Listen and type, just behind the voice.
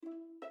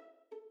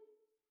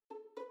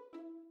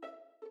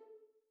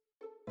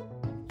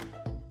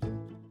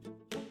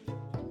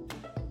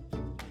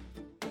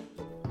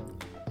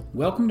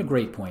Welcome to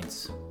Great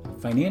Points,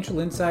 financial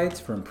insights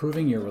for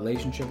improving your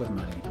relationship with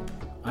money.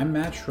 I'm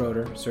Matt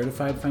Schroeder,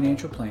 Certified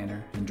Financial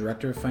Planner and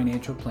Director of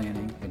Financial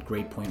Planning at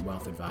Great Point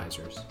Wealth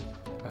Advisors,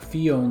 a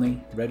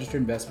fee-only registered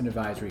investment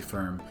advisory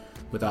firm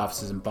with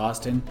offices in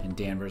Boston and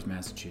Danvers,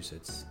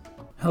 Massachusetts.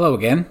 Hello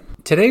again.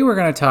 Today we're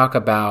going to talk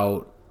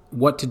about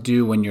what to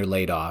do when you're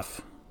laid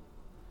off.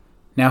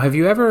 Now, have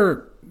you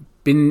ever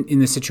been in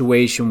the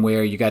situation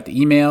where you got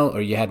the email or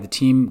you had the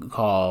team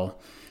call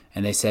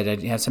and they said,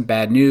 "I have some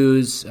bad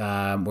news.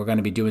 We're going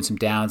to be doing some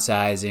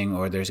downsizing,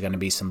 or there's going to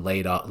be some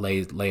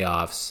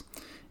layoffs,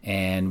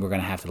 and we're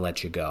going to have to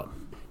let you go."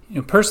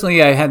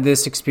 Personally, I had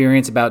this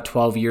experience about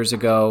 12 years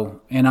ago,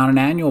 and on an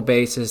annual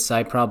basis,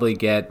 I probably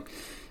get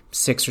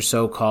 6 or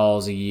so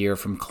calls a year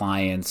from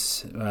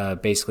clients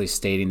basically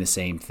stating the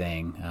same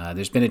thing.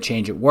 There's been a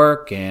change at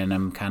work, and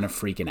I'm kind of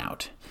freaking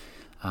out.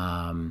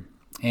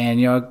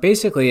 And,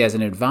 basically as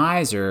an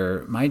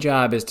advisor, my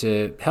job is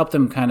to help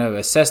them kind of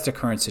assess the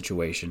current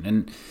situation.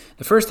 And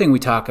the first thing we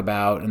talk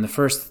about, and the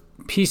first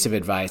piece of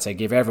advice I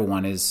give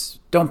everyone is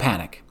don't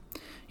panic.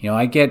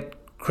 I get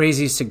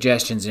crazy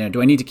suggestions. Do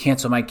I need to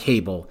cancel my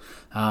cable?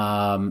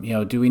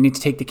 Do we need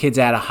to take the kids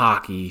out of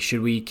hockey?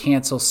 Should we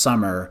cancel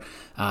summer?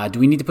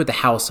 Do we need to put the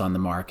house on the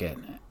market?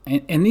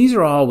 And these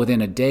are all within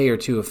a day or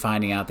two of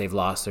finding out they've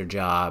lost their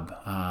job.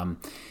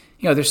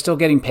 They're still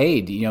getting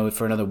paid,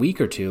 for another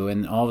week or two.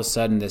 And all of a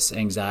sudden this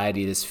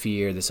anxiety, this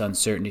fear, this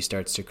uncertainty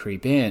starts to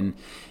creep in,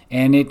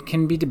 and it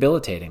can be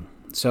debilitating.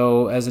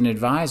 So as an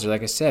advisor,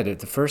 like I said,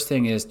 the first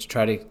thing is to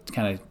try to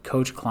kind of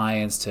coach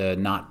clients to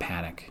not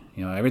panic.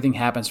 Everything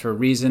happens for a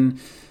reason.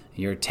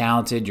 You're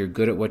talented. You're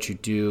good at what you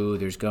do.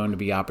 There's going to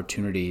be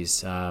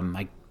opportunities.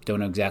 I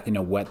don't exactly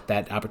know what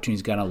that opportunity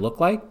is going to look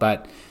like,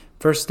 but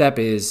first step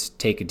is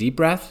take a deep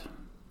breath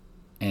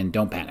and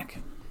don't panic.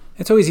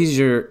 It's always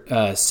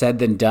easier said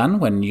than done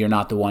when you're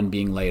not the one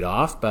being laid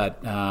off.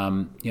 But,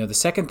 the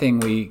second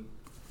thing we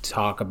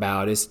talk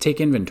about is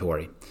take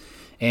inventory.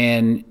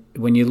 And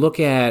when you look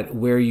at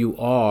where you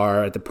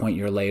are at the point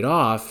you're laid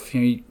off,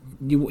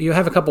 you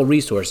have a couple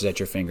resources at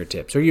your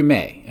fingertips, or you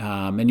may.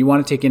 And you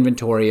want to take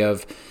inventory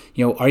of,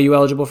 are you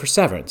eligible for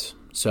severance?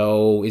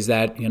 So is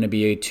that going to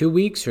be 2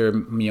 weeks or,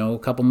 a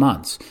couple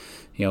months?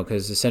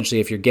 Because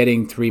essentially if you're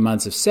getting 3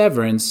 months of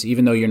severance,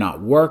 even though you're not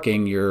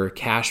working, your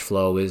cash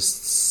flow is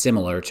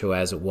similar to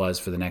as it was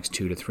for the next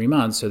 2 to 3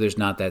 months. So there's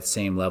not that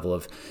same level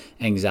of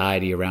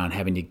anxiety around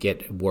having to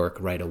get work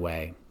right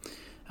away.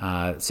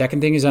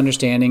 Second thing is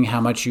understanding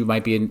how much you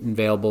might be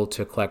available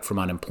to collect from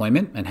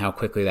unemployment and how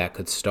quickly that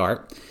could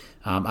start.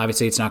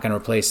 Obviously, it's not going to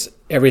replace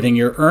everything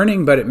you're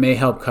earning, but it may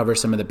help cover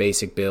some of the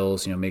basic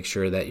bills. Make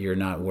sure that you're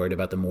not worried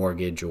about the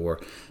mortgage or,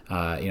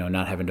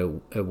 not having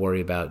to worry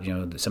about,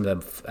 some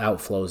of the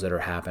outflows that are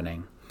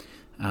happening.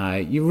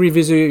 You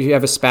revisit if you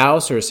have a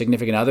spouse or a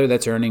significant other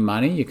that's earning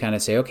money. You kind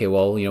of say, okay,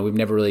 well,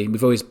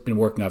 we've always been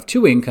working off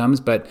 2 incomes,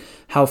 but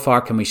how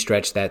far can we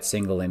stretch that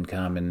single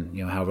income,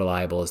 and how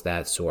reliable is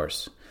that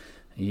source?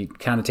 You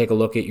kind of take a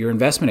look at your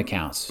investment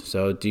accounts.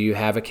 So do you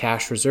have a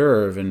cash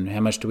reserve, and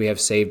how much do we have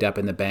saved up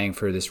in the bank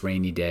for this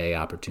rainy day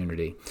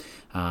opportunity?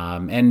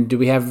 And do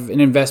we have an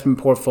investment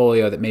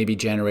portfolio that may be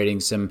generating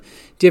some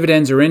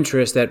dividends or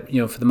interest that,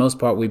 for the most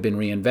part we've been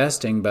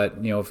reinvesting, but,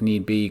 if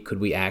need be, could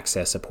we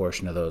access a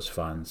portion of those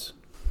funds?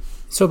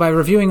 So by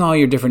reviewing all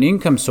your different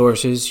income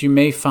sources, you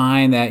may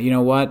find that,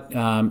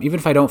 even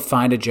if I don't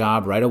find a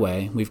job right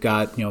away, we've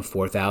got,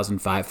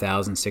 $4,000, $5,000,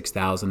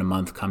 $6,000 a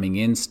month coming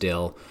in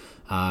still,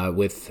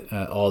 with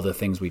all the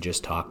things we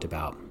just talked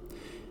about.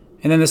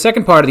 And then the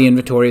second part of the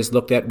inventory is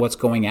looked at what's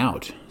going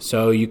out.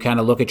 So you kind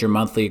of look at your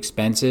monthly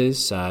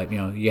expenses.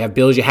 You have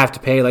bills you have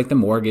to pay, like the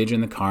mortgage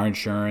and the car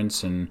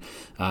insurance and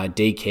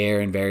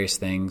daycare and various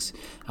things.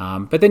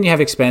 But then you have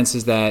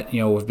expenses that,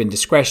 have been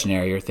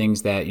discretionary, or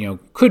things that,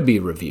 could be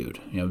reviewed,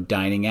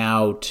 dining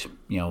out,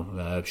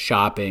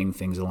 shopping,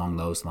 things along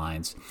those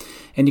lines.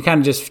 And you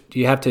kind of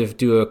you have to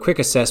do a quick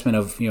assessment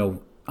of,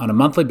 on a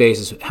monthly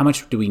basis, how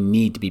much do we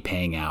need to be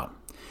paying out?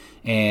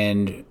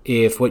 And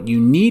if what you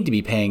need to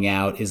be paying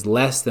out is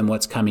less than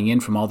what's coming in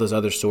from all those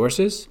other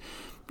sources,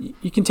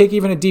 you can take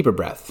even a deeper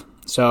breath.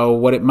 So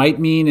what it might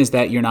mean is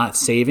that you're not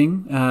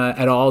saving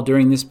at all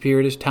during this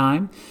period of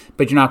time,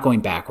 but you're not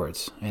going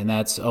backwards. And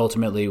that's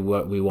ultimately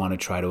what we want to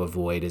try to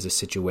avoid, is a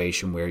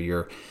situation where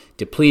you're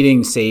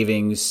depleting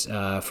savings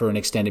for an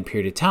extended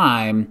period of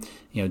time,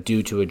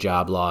 due to a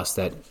job loss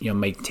that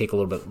might take a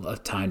little bit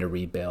of time to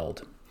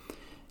rebuild.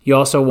 You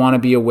also want to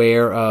be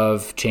aware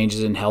of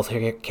changes in health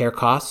care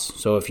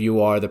costs. So if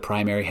you are the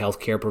primary health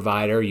care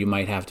provider, you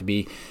might have to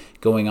be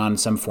going on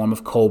some form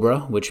of COBRA,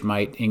 which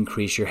might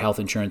increase your health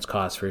insurance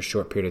costs for a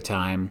short period of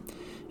time.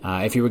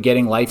 If you were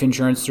getting life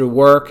insurance through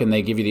work and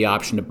they give you the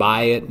option to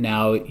buy it,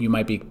 now you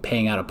might be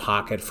paying out of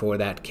pocket for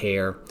that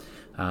care.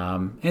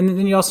 And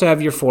then you also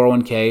have your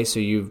 401k, so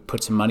you've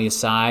put some money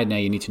aside. Now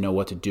you need to know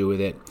what to do with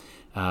it.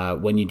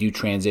 When you do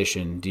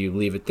transition, do you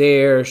leave it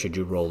there? Should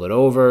you roll it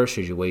over?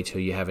 Should you wait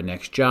till you have a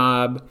next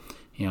job?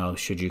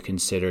 should you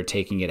consider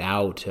taking it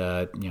out?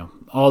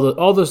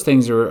 All those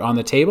things are on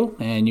the table,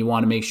 and you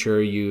want to make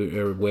sure you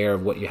are aware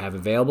of what you have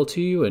available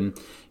to you and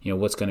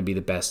what's going to be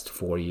the best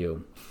for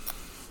you.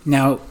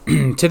 Now,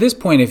 to this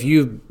point, if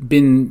you've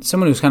been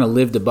someone who's kind of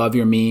lived above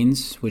your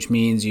means, which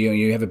means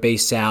you have a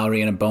base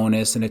salary and a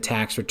bonus and a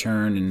tax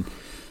return,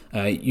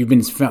 and you've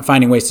been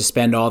finding ways to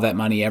spend all that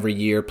money every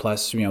year,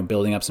 plus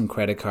building up some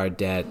credit card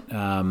debt,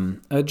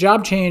 a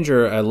job change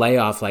or a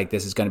layoff like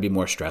this is going to be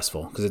more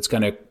stressful because it's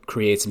going to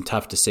create some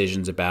tough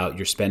decisions about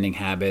your spending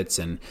habits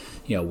and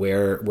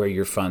where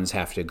your funds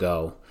have to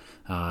go.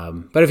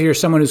 But if you're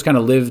someone who's kind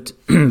of lived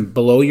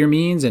below your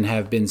means and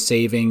have been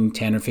saving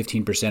 10 or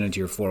 15% into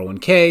your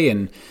 401k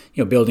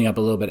and building up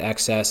a little bit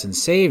excess in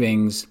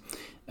savings,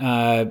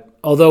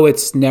 although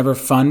it's never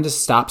fun to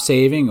stop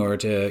saving or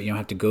to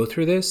have to go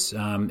through this,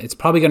 it's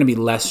probably going to be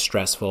less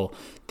stressful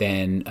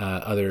than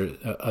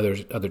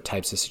other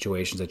types of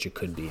situations that you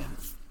could be in.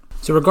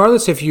 So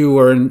regardless if you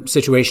are in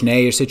situation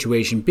A or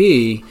situation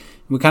B,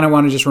 we kind of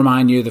want to just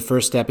remind you the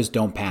first step is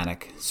don't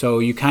panic. So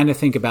you kind of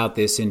think about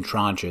this in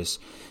tranches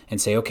and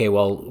say, okay,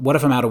 well, what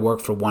if I'm out of work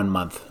for 1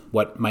 month?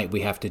 What might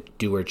we have to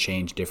do or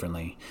change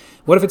differently?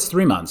 What if it's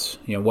 3 months?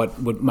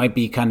 What might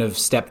be kind of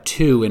step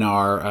 2 in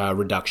our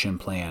reduction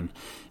plan?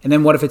 And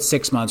then what if it's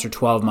 6 months or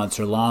 12 months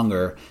or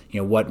longer?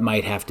 What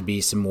might have to be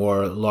some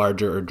more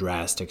larger or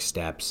drastic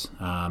steps?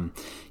 A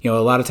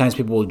lot of times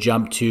people will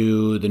jump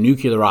to the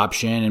nuclear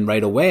option and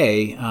right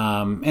away,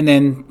 and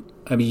then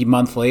a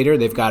month later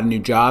they've got a new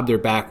job, they're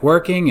back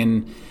working,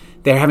 and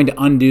they're having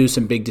to undo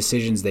some big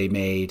decisions they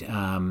made,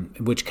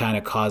 which kind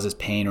of causes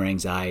pain or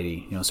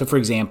anxiety. So for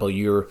example,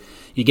 you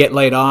get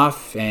laid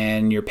off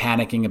and you're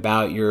panicking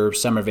about your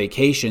summer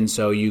vacation,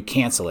 so you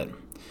cancel it.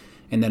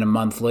 And then a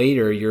month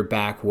later, you're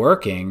back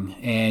working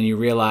and you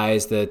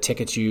realize the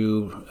tickets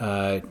you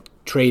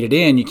traded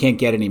in, you can't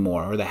get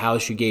anymore, or the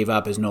house you gave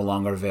up is no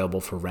longer available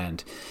for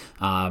rent.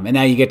 And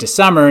now you get to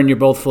summer and you're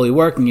both fully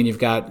working and you've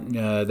got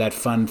that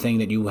fun thing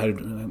that you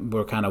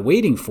were kind of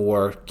waiting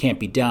for can't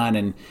be done,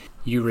 and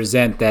you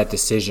resent that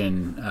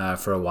decision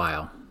for a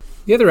while.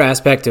 The other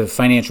aspect of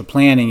financial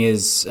planning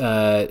is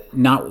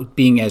not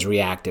being as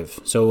reactive.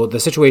 So the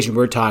situation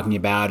we're talking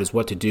about is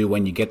what to do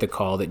when you get the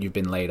call that you've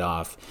been laid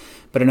off.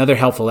 But another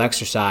helpful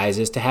exercise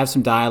is to have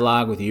some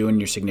dialogue with you and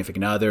your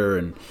significant other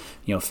and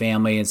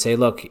family and say,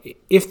 look,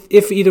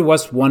 if either of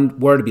us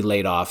were to be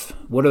laid off,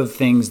 what are the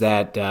things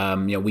that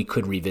we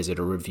could revisit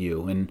or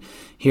review? And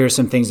here are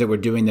some things that we're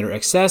doing that are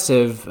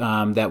excessive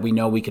that we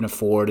know we can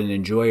afford and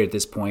enjoy at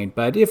this point.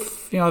 But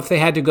if they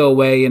had to go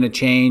away in a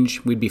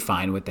change, we'd be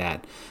fine with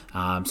that.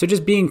 So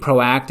just being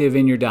proactive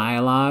in your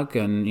dialogue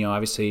and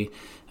obviously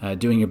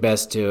doing your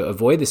best to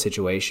avoid the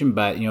situation.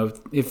 But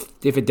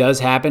if it does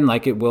happen,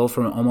 like it will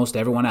for almost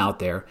everyone out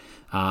there,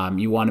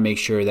 you want to make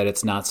sure that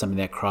it's not something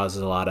that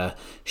causes a lot of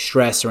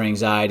stress or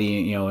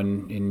anxiety,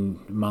 in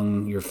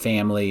among your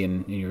family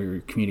and your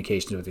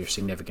communications with your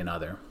significant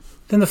other.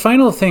 Then the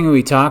final thing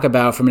we talk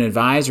about from an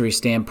advisory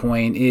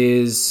standpoint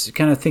is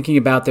kind of thinking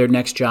about their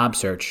next job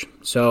search.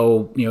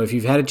 So, if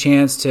you've had a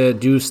chance to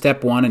do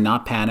step 1 and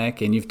not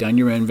panic, and you've done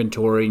your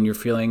inventory and you're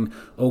feeling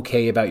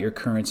okay about your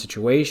current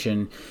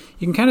situation,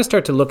 you can kind of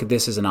start to look at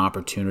this as an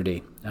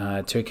opportunity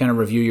to kind of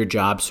review your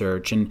job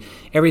search, and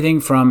everything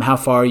from how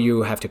far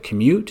you have to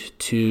commute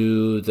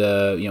to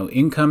the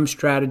income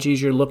strategies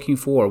you're looking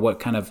for, what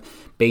kind of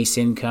base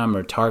income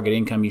or target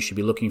income you should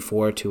be looking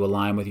for to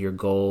align with your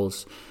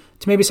goals,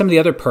 to maybe some of the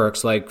other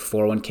perks like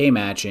 401k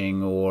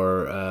matching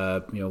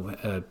or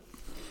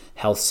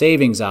health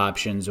savings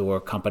options or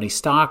company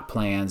stock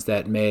plans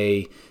that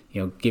may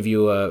give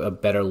you a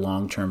better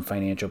long-term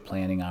financial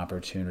planning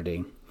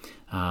opportunity.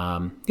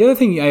 The other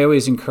thing I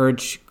always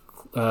encourage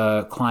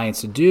clients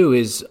to do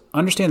is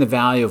understand the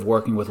value of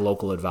working with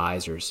local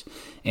advisors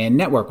and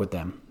network with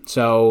them.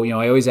 So,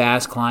 I always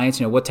ask clients,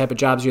 what type of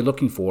jobs you're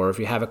looking for. If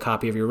you have a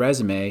copy of your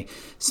resume,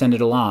 send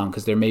it along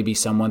because there may be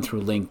someone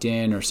through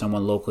LinkedIn or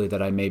someone locally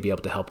that I may be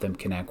able to help them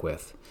connect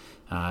with.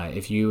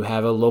 If you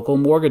have a local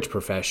mortgage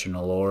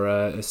professional or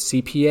a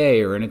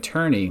CPA or an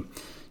attorney,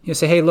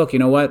 say, hey, look, you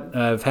know what?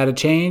 I've had a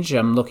change.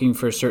 I'm looking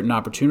for certain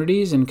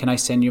opportunities, and can I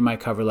send you my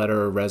cover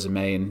letter or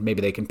resume? And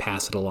maybe they can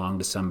pass it along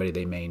to somebody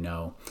they may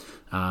know.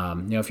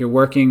 If you're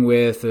working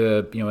with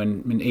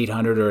an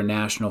 800 or a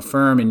national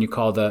firm and you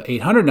call the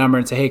 800 number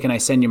and say, hey, can I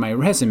send you my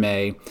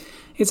resume?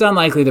 It's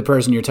unlikely the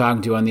person you're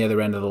talking to on the other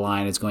end of the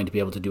line is going to be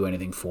able to do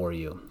anything for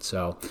you.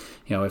 So,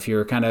 if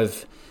you're kind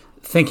of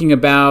thinking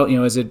about,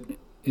 is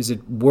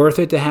it worth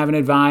it to have an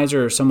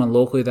advisor or someone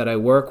locally that I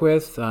work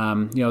with? These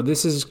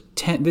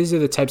are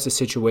the types of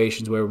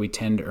situations where we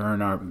tend to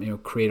earn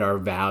create our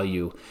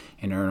value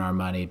and earn our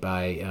money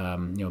by,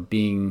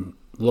 being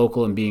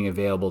local and being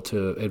available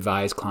to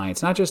advise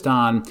clients, not just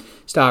on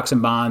stocks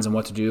and bonds and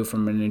what to do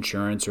from an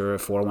insurance or a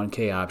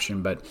 401k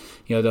option, but,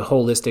 the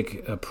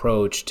holistic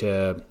approach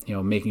to,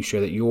 making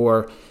sure that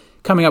you're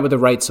coming up with the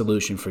right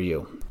solution for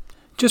you.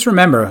 Just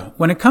remember,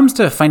 when it comes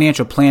to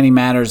financial planning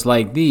matters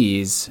like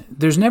these,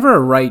 there's never a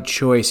right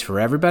choice for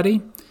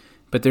everybody,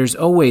 but there's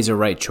always a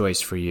right choice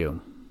for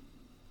you.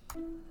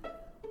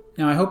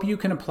 Now, I hope you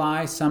can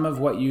apply some of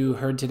what you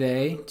heard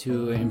today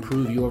to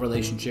improve your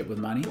relationship with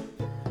money.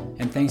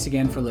 And thanks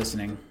again for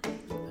listening.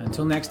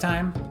 Until next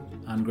time,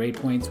 on Great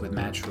Points with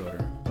Matt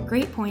Schroeder.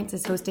 Great Points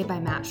is hosted by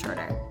Matt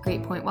Schroeder.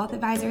 Great Point Wealth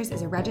Advisors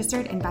is a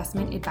registered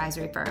investment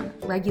advisory firm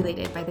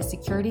regulated by the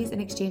Securities and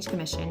Exchange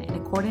Commission in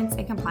accordance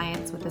and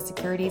compliance with the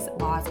securities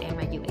laws and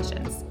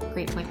regulations.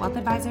 Great Point Wealth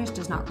Advisors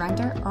does not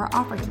render or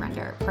offer to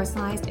render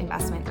personalized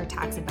investment or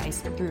tax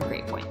advice through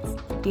Great Points.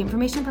 The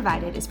information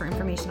provided is for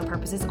informational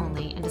purposes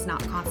only and does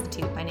not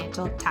constitute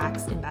financial,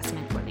 tax,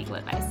 investment, or legal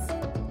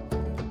advice.